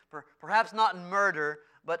against it, perhaps not in murder,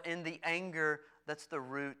 but in the anger that's the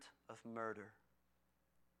root of murder.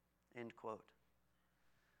 End quote.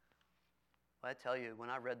 Well, I tell you, when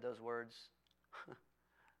I read those words,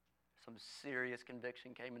 some serious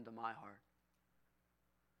conviction came into my heart.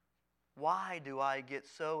 Why do I get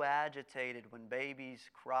so agitated when babies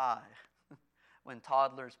cry, when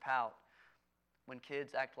toddlers pout, when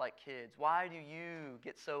kids act like kids? Why do you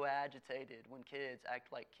get so agitated when kids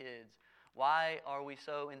act like kids? Why are we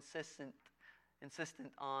so insistent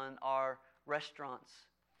on our restaurants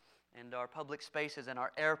and our public spaces and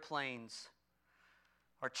our airplanes,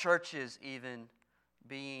 our churches even,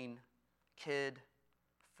 being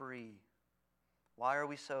kid-free? Why are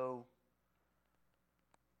we so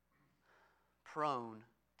prone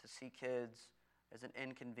to see kids as an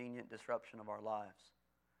inconvenient disruption of our lives?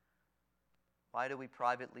 Why do we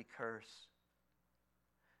privately curse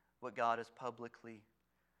what God has publicly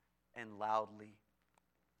and loudly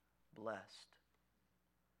blessed?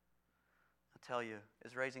 I tell you,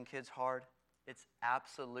 is raising kids hard? It's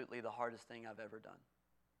absolutely the hardest thing I've ever done.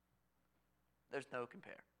 There's no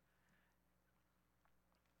compare.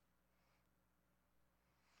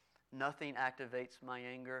 Nothing activates my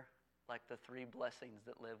anger like the 3 blessings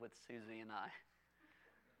that live with Susie and I.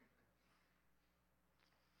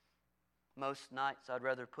 Most nights I'd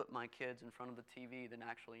rather put my kids in front of the TV than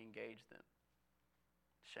actually engage them.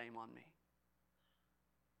 Shame on me.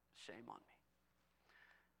 Shame on me.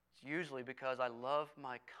 It's usually because I love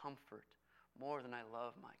my comfort more than I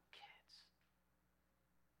love my kids.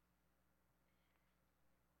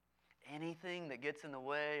 Anything that gets in the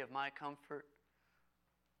way of my comfort,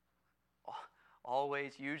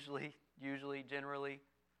 always, usually, generally,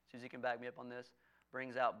 Susie can back me up on this,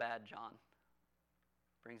 brings out bad John.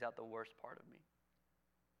 Brings out the worst part of me.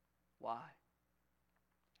 Why?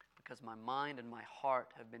 Because my mind and my heart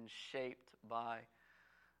have been shaped by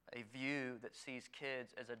a view that sees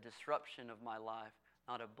kids as a disruption of my life,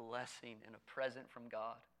 not a blessing and a present from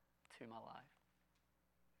God to my life.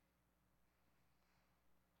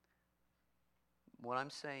 What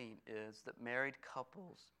I'm saying is that married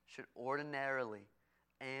couples should ordinarily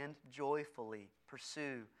and joyfully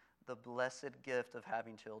pursue the blessed gift of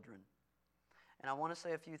having children. And I want to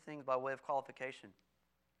say a few things by way of qualification,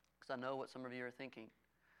 because I know what some of you are thinking.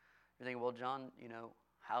 You're thinking, well, John,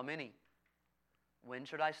 how many? When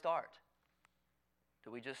should I start?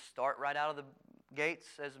 Do we just start right out of the gates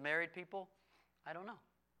as married people? I don't know.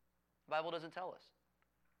 The Bible doesn't tell us.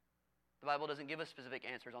 The Bible doesn't give us specific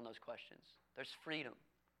answers on those questions. There's freedom.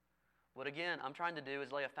 What, again, I'm trying to do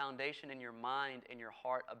is lay a foundation in your mind and your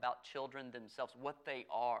heart about children themselves, what they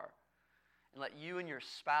are, and let you and your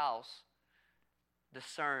spouse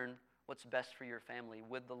discern what's best for your family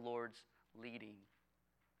with the Lord's leading.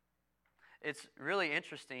 It's really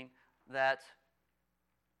interesting that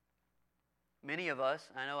many of us,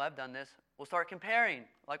 I know I've done this, will start comparing.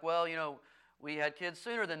 Like, well, we had kids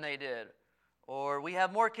sooner than they did, or we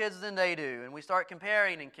have more kids than they do, and we start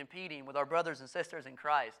comparing and competing with our brothers and sisters in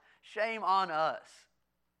Christ. Shame on us.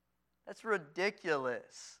 That's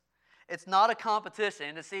ridiculous. It's not a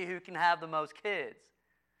competition to see who can have the most kids.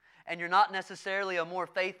 And you're not necessarily a more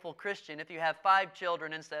faithful Christian if you have 5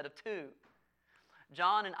 children instead of 2.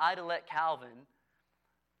 John and Idolette Calvin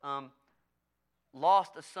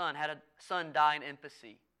lost a son, had a son die in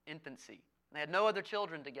infancy. They had no other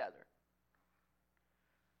children together.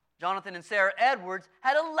 Jonathan and Sarah Edwards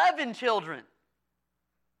had 11 children.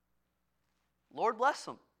 Lord bless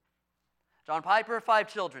them. John Piper, 5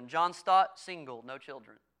 children. John Stott, single, no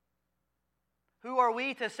children. Who are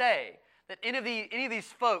we to say that any of these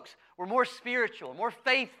folks were more spiritual, more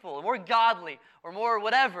faithful, more godly, or more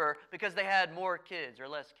whatever because they had more kids or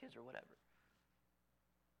less kids or whatever?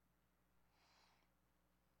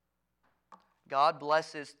 God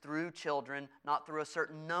blesses through children, not through a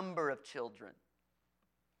certain number of children.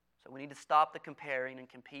 So we need to stop the comparing and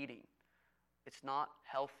competing. It's not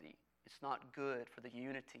healthy. It's not good for the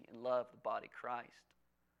unity and love of the body of Christ.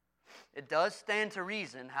 It does stand to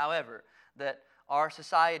reason, however, that our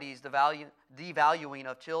society's devaluing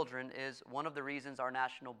of children is one of the reasons our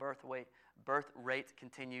national birth rate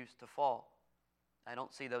continues to fall. I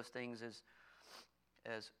don't see those things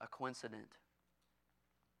as a coincidence.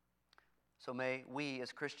 So may we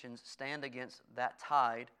as Christians stand against that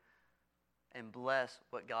tide and bless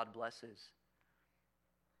what God blesses.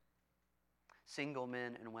 Single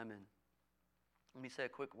men and women. Let me say a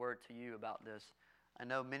quick word to you about this. I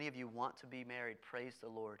know many of you want to be married. Praise the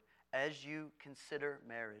Lord. As you consider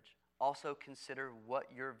marriage, also consider what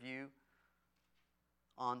your view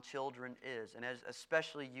on children is. And as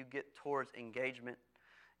especially you get towards engagement,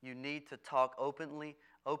 you need to talk openly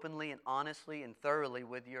and honestly and thoroughly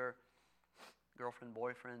with your girlfriend,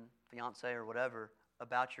 boyfriend, fiance, or whatever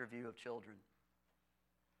about your view of children.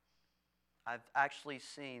 I've actually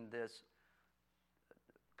seen this,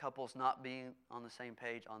 couples not being on the same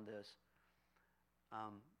page on this,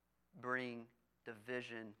 bring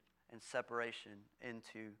division and separation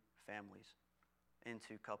into families,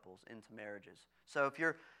 into couples, into marriages. So if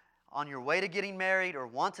you're on your way to getting married or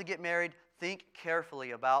want to get married, think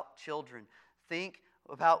carefully about children. Think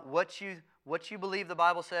about what you believe the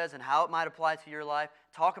Bible says and how it might apply to your life.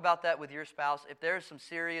 Talk about that with your spouse. If there's some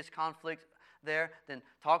serious conflict there, then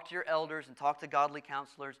talk to your elders and talk to godly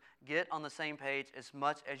counselors. Get on the same page as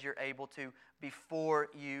much as you're able to before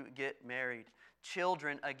you get married.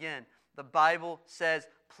 Children, again, the Bible says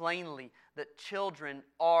plainly that children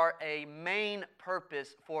are a main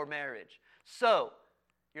purpose for marriage. So,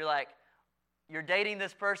 you're dating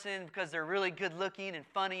this person because they're really good looking and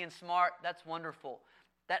funny and smart. That's wonderful.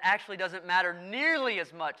 That actually doesn't matter nearly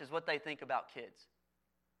as much as what they think about kids.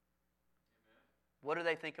 Amen. What do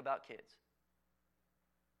they think about kids?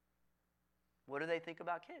 What do they think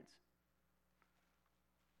about kids?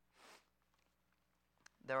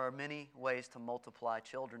 There are many ways to multiply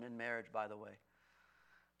children in marriage, by the way.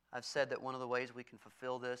 I've said that one of the ways we can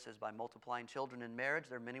fulfill this is by multiplying children in marriage.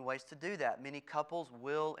 There are many ways to do that. Many couples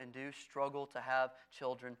will and do struggle to have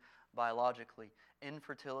children biologically.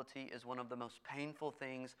 Infertility is one of the most painful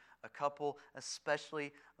things a couple,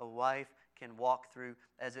 especially a wife, can walk through,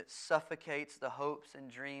 as it suffocates the hopes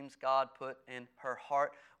and dreams God put in her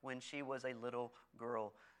heart when she was a little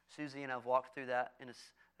girl. Susie and I have walked through that in a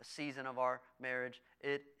season of our marriage.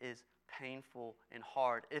 It is painful and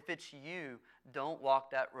hard. If it's you, don't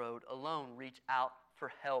walk that road alone. Reach out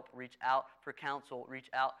for help. Reach out for counsel. Reach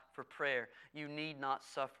out for prayer. You need not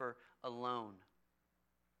suffer alone.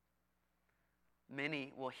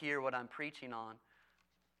 Many will hear what I'm preaching on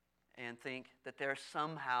and think that they're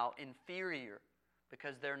somehow inferior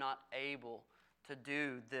because they're not able to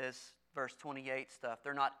do this verse 28 stuff.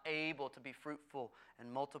 They're not able to be fruitful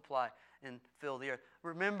and multiply and fill the earth.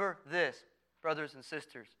 Remember this, brothers and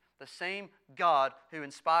sisters. The same God who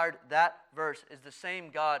inspired that verse is the same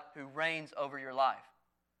God who reigns over your life.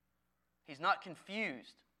 He's not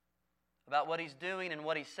confused about what He's doing and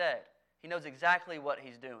what He said. He knows exactly what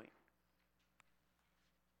He's doing.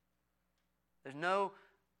 There's no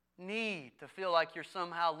need to feel like you're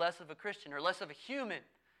somehow less of a Christian or less of a human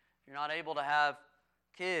if you're not able to have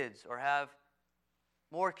kids or have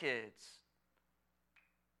more kids.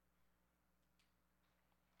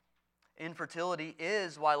 Infertility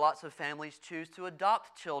is why lots of families choose to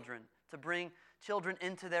adopt children, to bring children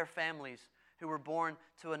into their families who were born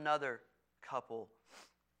to another couple.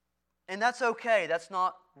 And that's okay. That's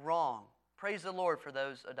not wrong. Praise the Lord for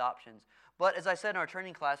those adoptions. But as I said in our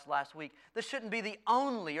training class last week, this shouldn't be the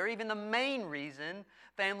only or even the main reason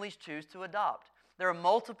families choose to adopt. There are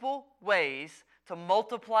multiple ways to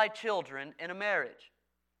multiply children in a marriage.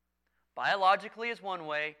 Biologically is one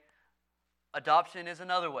way, adoption is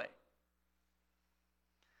another way.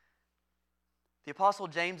 The Apostle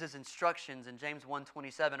James's instructions in James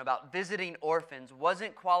 1:27 about visiting orphans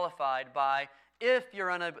wasn't qualified by if you're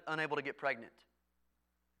unable to get pregnant.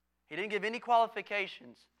 He didn't give any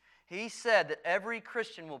qualifications. He said that every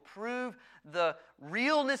Christian will prove the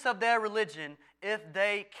realness of their religion if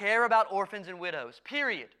they care about orphans and widows,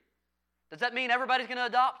 period. Does that mean everybody's going to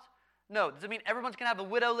adopt? No. Does it mean everyone's going to have a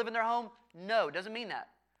widow live in their home? No, it doesn't mean that.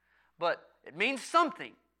 But it means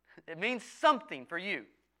something. It means something for you.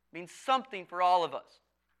 It means something for all of us.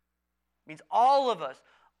 It means all of us,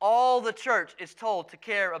 all the church is told to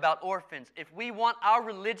care about orphans. If we want our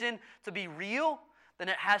religion to be real, then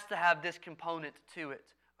it has to have this component to it,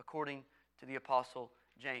 according to the Apostle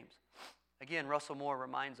James. Again, Russell Moore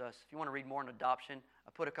reminds us, if you want to read more on adoption,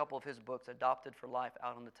 I put a couple of his books, Adopted for Life,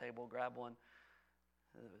 out on the table. Grab one.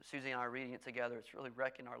 Susie and I are reading it together. It's really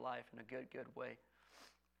wrecking our life in a good way.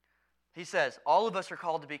 He says, all of us are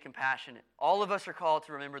called to be compassionate. All of us are called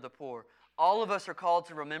to remember the poor. All of us are called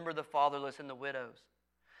to remember the fatherless and the widows.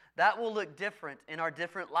 That will look different in our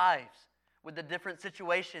different lives with the different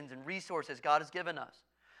situations and resources God has given us.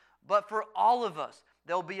 But for all of us,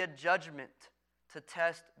 there'll be a judgment to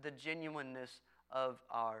test the genuineness of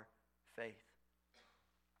our faith.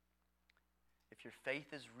 If your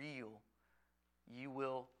faith is real, you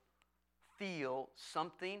will feel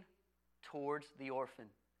something towards the orphan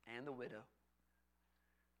and the widow.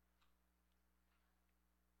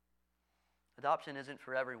 Adoption isn't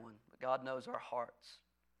for everyone, but God knows our hearts.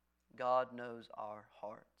 God knows our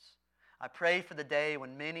hearts. I pray for the day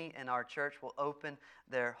when many in our church will open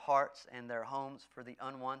their hearts and their homes for the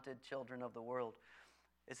unwanted children of the world.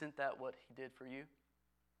 Isn't that what He did for you?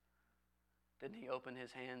 Didn't He open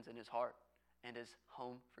His hands and His heart and His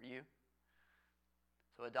home for you?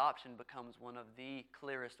 So adoption becomes one of the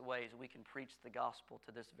clearest ways we can preach the gospel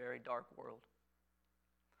to this very dark world.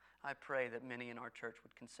 I pray that many in our church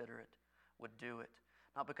would consider it, would do it.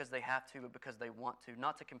 Not because they have to, but because they want to.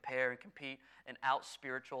 Not to compare and compete and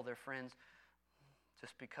out-spiritual their friends,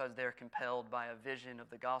 just because they're compelled by a vision of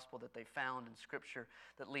the gospel that they found in Scripture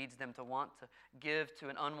that leads them to want to give to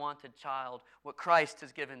an unwanted child what Christ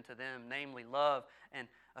has given to them, namely love and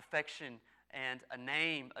affection and a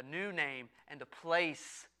name, a new name, and a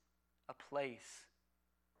place. A place.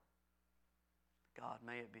 God,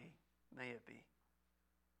 may it be. May it be.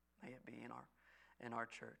 May it be in our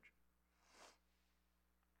church.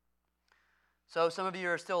 So some of you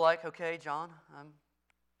are still like, okay, John, I'm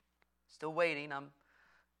still waiting.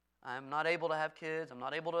 I'm not able to have kids. I'm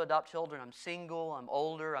not able to adopt children. I'm single. I'm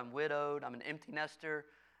older. I'm widowed. I'm an empty nester.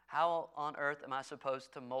 How on earth am I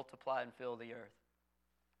supposed to multiply and fill the earth?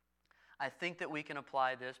 I think that we can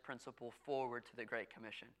apply this principle forward to the Great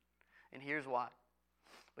Commission. And here's why.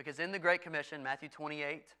 Because in the Great Commission, Matthew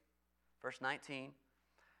 28, verse 19,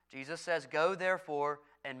 Jesus says, "Go therefore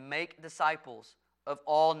and make disciples of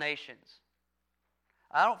all nations."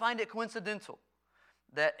 I don't find it coincidental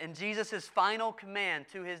that in Jesus' final command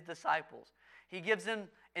to His disciples, He gives them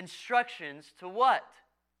instructions to what?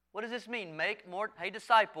 What does this mean? Make more, hey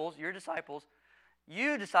disciples, you disciples,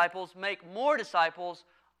 make more disciples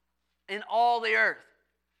in all the earth.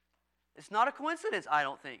 It's not a coincidence, I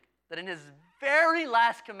don't think, that in His very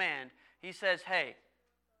last command, He says, hey,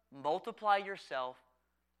 multiply yourself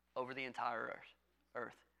over the entire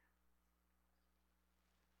earth.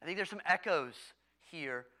 I think there's some echoes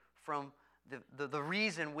here from the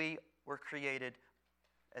reason we were created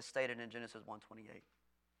as stated in Genesis 1:28.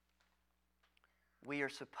 We are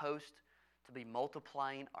supposed to be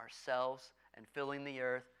multiplying ourselves and filling the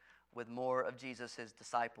earth with more of Jesus'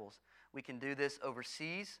 disciples. We can do this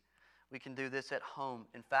overseas. We can do this at home.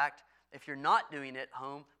 In fact, if you're not doing it at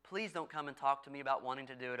home, please don't come and talk to me about wanting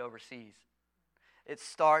to do it overseas. It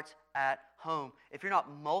starts at home. If you're not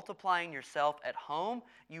multiplying yourself at home,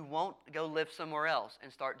 you won't go live somewhere else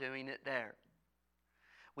and start doing it there.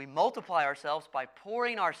 We multiply ourselves by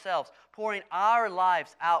pouring our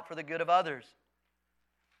lives out for the good of others.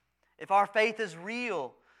 If our faith is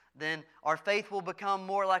real, then our faith will become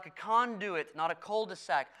more like a conduit, not a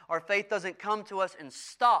cul-de-sac. Our faith doesn't come to us and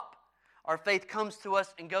stop. Our faith comes to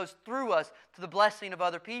us and goes through us to the blessing of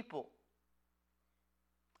other people.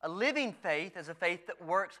 A living faith is a faith that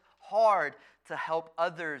works hard to help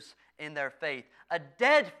others in their faith. A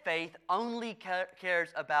dead faith only cares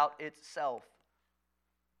about itself.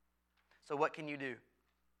 So what can you do?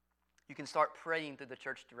 You can start praying through the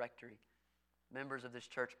church directory. Members of this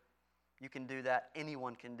church, you can do that.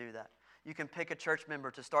 Anyone can do that. You can pick a church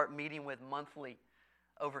member to start meeting with monthly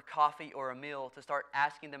over coffee or a meal, to start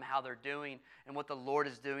asking them how they're doing and what the Lord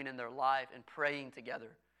is doing in their life and praying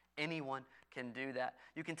together. Anyone can do that.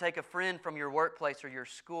 You can take a friend from your workplace or your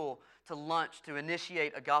school to lunch to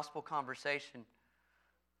initiate a gospel conversation.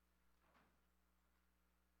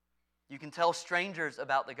 You can tell strangers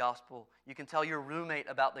about the gospel. You can tell your roommate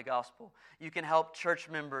about the gospel. You can help church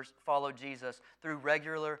members follow Jesus through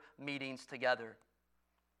regular meetings together.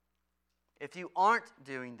 If you aren't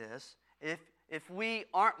doing this, if we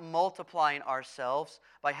aren't multiplying ourselves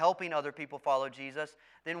by helping other people follow Jesus,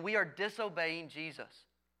 then we are disobeying Jesus.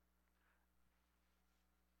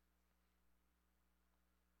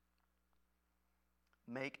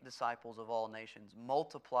 Make disciples of all nations.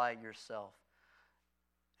 Multiply yourself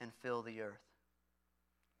and fill the earth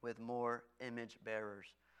with more image bearers.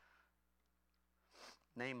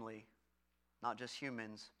 Namely, not just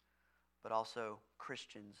humans, but also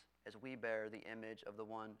Christians, as we bear the image of the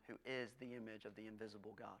one who is the image of the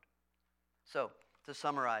invisible God. So, to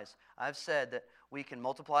summarize, I've said that we can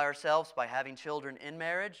multiply ourselves by having children in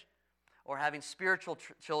marriage or having spiritual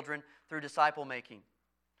children through disciple making.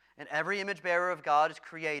 And every image bearer of God is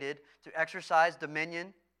created to exercise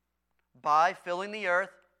dominion by filling the earth,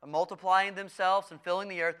 multiplying themselves and filling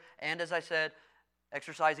the earth, and as I said,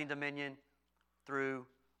 exercising dominion through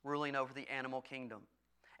ruling over the animal kingdom.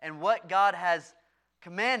 And what God has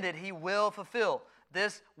commanded, He will fulfill.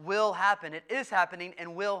 This will happen. It is happening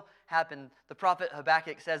and will happen. The prophet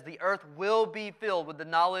Habakkuk says, the earth will be filled with the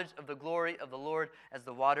knowledge of the glory of the Lord as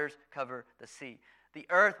the waters cover the sea. The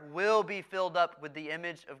earth will be filled up with the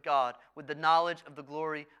image of God, with the knowledge of the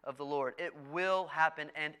glory of the Lord. It will happen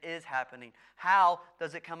and is happening. How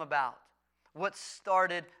does it come about? What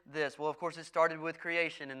started this? Well, of course, it started with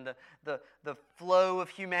creation and the flow of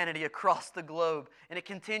humanity across the globe. And it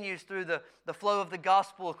continues through the flow of the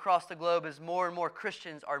gospel across the globe as more and more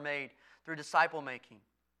Christians are made through disciple making.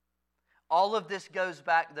 All of this goes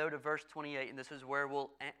back, though, to verse 28, and this is where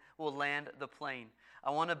we'll land the plane. I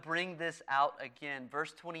want to bring this out again.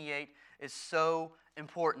 Verse 28 is so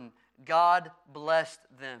important. God blessed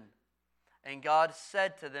them, and God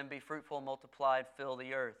said to them, be fruitful, multiply, fill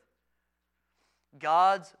the earth.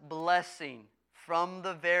 God's blessing from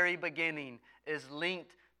the very beginning is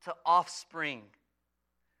linked to offspring.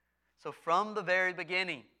 So from the very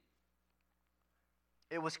beginning,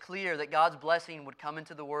 it was clear that God's blessing would come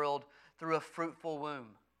into the world through a fruitful womb.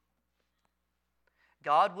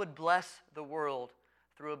 God would bless the world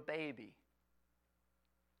through a baby.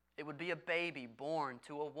 It would be a baby born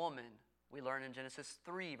to a woman, we learn in Genesis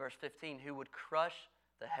 3, verse 15, who would crush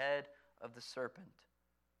the head of the serpent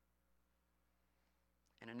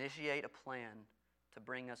and initiate a plan to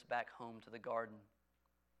bring us back home to the garden.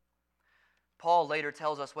 Paul later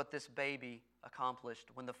tells us what this baby accomplished.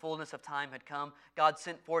 When the fullness of time had come, God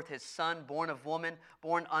sent forth His Son, born of woman,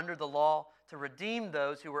 born under the law, to redeem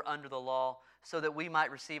those who were under the law, so that we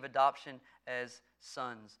might receive adoption as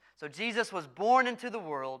sons. So Jesus was born into the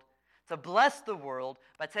world to bless the world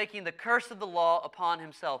by taking the curse of the law upon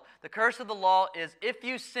Himself. The curse of the law is, if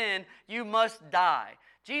you sin, you must die.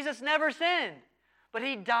 Jesus never sinned, but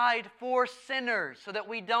He died for sinners so that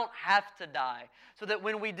we don't have to die. So that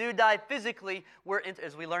when we do die physically,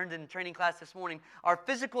 as we learned in training class this morning, our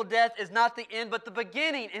physical death is not the end, but the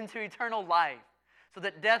beginning into eternal life. So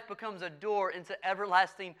that death becomes a door into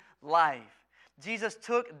everlasting life. Jesus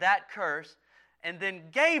took that curse and then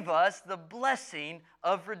gave us the blessing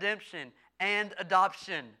of redemption and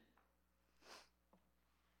adoption.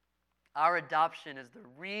 Our adoption is the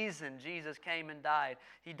reason Jesus came and died.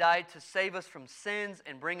 He died to save us from sins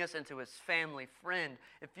and bring us into His family. Friend,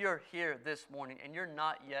 if you're here this morning and you're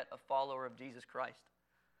not yet a follower of Jesus Christ,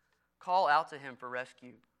 call out to Him for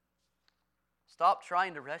rescue. Stop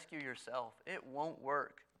trying to rescue yourself. It won't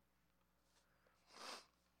work.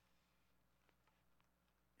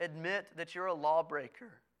 Admit that you're a lawbreaker.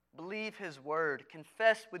 Believe His word.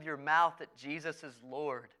 Confess with your mouth that Jesus is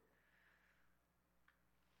Lord.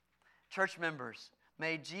 Church members,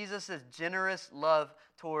 may Jesus' generous love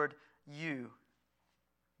toward you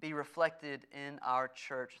be reflected in our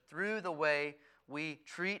church through the way we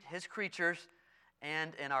treat His creatures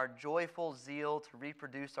and in our joyful zeal to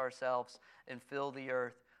reproduce ourselves and fill the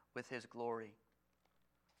earth with His glory.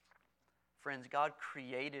 Friends, God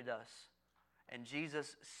created us, and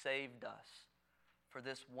Jesus saved us for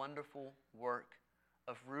this wonderful work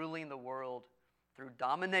of ruling the world through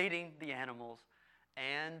dominating the animals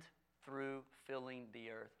and through filling the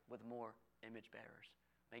earth with more image bearers.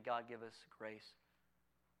 May God give us grace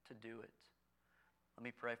to do it. Let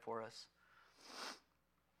me pray for us.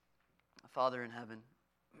 Father in heaven,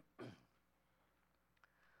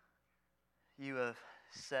 You have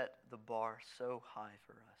set the bar so high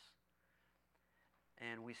for us.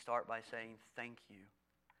 And we start by saying thank you.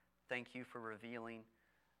 Thank you for revealing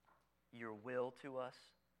Your will to us.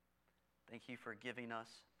 Thank you for giving us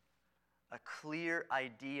a clear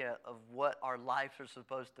idea of what our lives are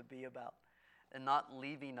supposed to be about, and not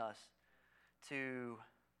leaving us to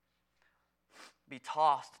be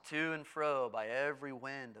tossed to and fro by every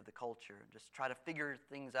wind of the culture and just try to figure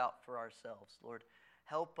things out for ourselves. Lord,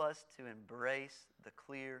 help us to embrace the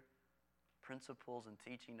clear principles and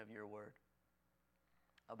teaching of Your word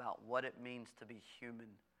about what it means to be human,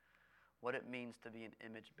 what it means to be an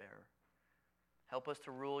image bearer. Help us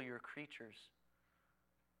to rule Your creatures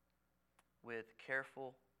with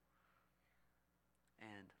careful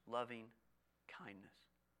and loving kindness.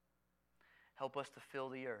 Help us to fill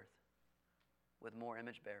the earth with more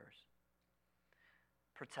image bearers.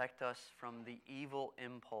 Protect us from the evil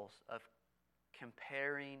impulse of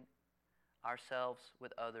comparing ourselves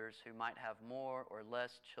with others who might have more or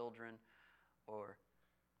less children, or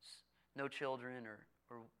no children,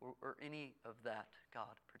 or any of that.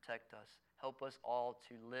 God, protect us. Help us all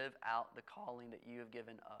to live out the calling that You have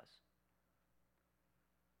given us.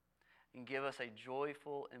 And give us a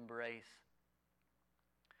joyful embrace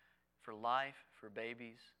for life, for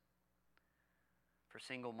babies, for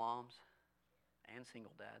single moms and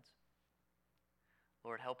single dads.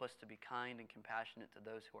 Lord, help us to be kind and compassionate to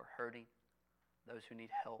those who are hurting, those who need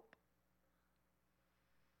help.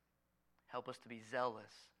 Help us to be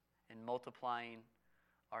zealous in multiplying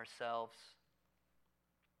ourselves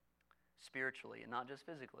spiritually and not just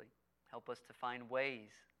physically. Help us to find ways,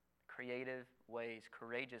 creative ways,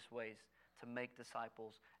 courageous ways to make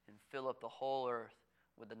disciples and fill up the whole earth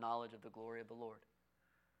with the knowledge of the glory of the Lord.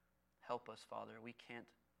 Help us, Father. We can't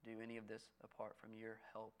do any of this apart from Your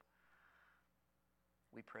help.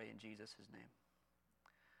 We pray in Jesus' name.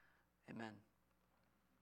 Amen.